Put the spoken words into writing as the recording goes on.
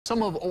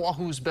Some of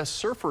Oahu's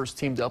best surfers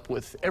teamed up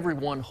with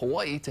Everyone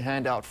Hawaii to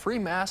hand out free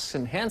masks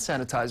and hand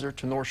sanitizer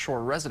to North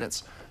Shore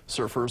residents.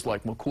 Surfers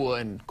like Makua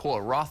and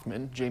Koa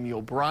Rothman, Jamie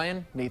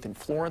O'Brien, Nathan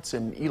Florence,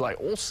 and Eli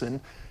Olson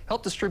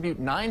helped distribute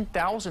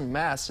 9,000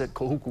 masks at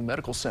Kahuku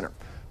Medical Center.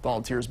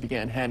 Volunteers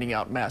began handing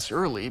out masks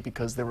early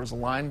because there was a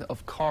line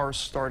of cars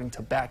starting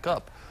to back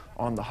up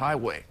on the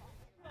highway.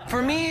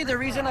 For me, the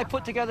reason I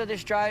put together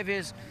this drive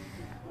is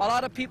a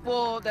lot of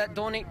people that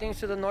donate things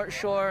to the North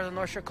Shore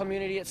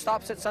community. It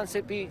stops at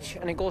Sunset Beach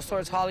and it goes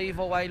towards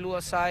Haleiwa,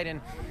 Wailua side,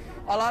 and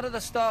a lot of the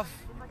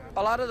stuff,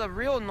 a lot of the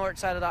real north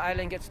side of the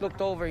island gets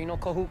looked over, you know,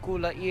 Kahuku,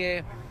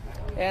 Laie.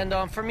 And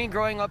for me,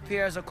 growing up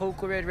here as a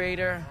Kahuku Red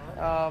Raider,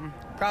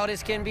 proud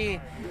as can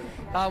be,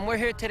 we're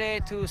here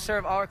today to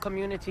serve our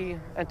community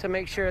and to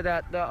make sure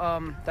that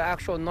the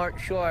actual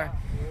North Shore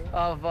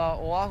of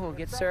Oahu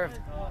gets served.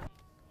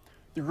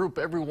 The group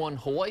Everyone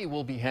Hawaii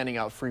will be handing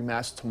out free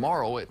masks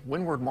tomorrow at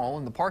Windward Mall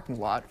in the parking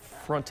lot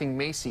fronting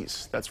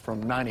Macy's. That's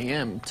from 9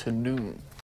 a.m. to noon.